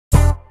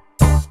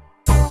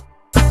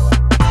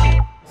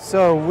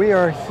So we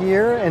are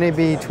here,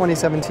 NAB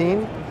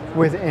 2017,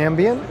 with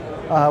Ambient.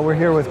 We're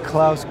here with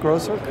Klaus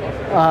Grosser.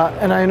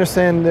 And I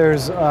understand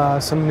there's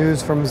some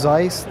news from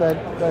Zeiss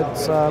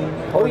that's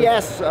oh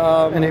yes,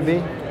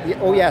 NAB.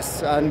 Oh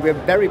yes, and we're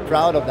very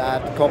proud of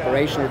that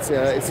cooperation. It's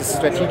a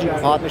strategic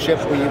partnership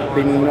we've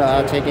been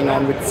taking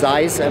on with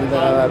Zeiss and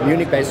the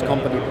Munich-based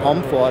company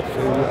Pomfort,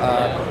 who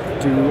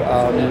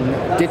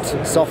did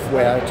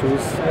software to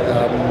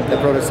the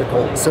products they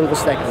call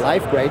Silverstack and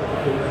LiveGrade.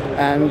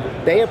 And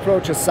they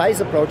approach us,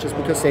 Zeiss approaches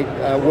because they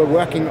were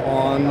working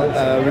on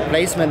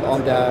replacement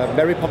on the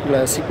very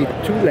popular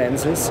CP2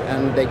 lenses,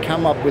 and they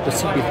come up with the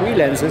CP3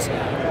 lenses,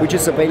 which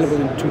is available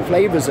in two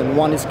flavors, and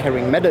one is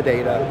carrying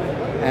metadata.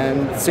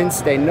 And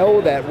since they know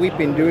that we've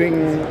been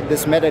doing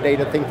this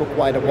metadata thing for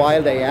quite a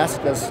while, they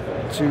asked us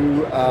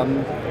to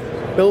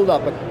build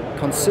up a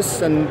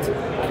consistent,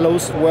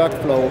 closed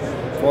workflow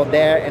for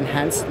their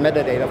enhanced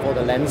metadata for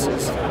the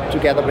lenses,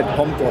 together with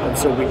Pomfort, and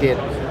so we did.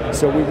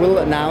 So we will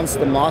announce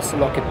the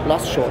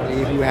MasterLockitPlus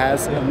shortly, who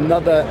has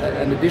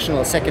an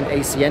additional second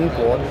ACN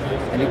port,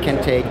 and it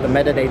can take the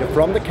metadata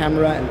from the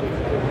camera and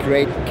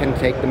can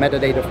take the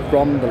metadata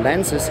from the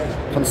lenses,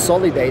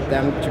 consolidate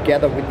them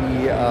together with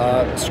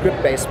the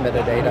script-based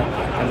metadata,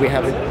 and we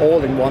have it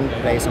all in one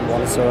place on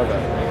one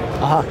server.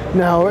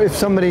 Now, if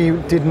somebody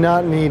did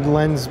not need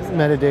lens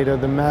metadata,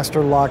 the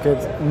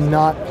MasterLockit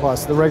not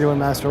Plus, the regular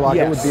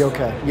MasterLockit would be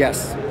okay?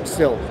 Yes,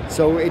 still.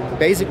 So it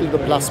basically, the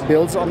Plus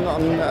builds on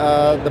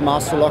the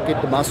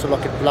MasterLockit. The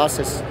MasterLockitPlus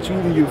has two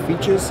new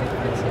features.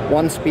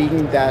 One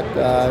being that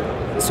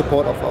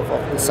support of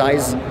the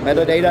size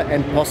metadata,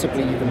 and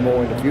possibly even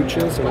more in the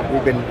future. So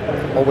we've been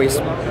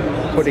always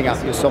putting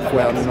up your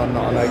software on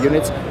our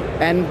units.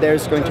 And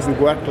there's going to be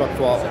word clock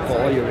for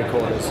all your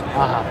recorders.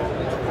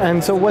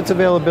 And so what's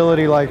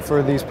availability like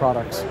for these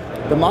products?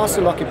 The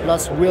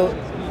MasterLockitPlus will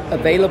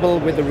available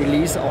with the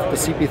release of the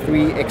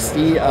CP3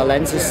 XT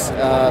lenses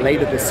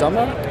later this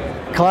summer.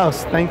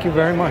 Klaus, thank you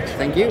very much.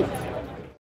 Thank you.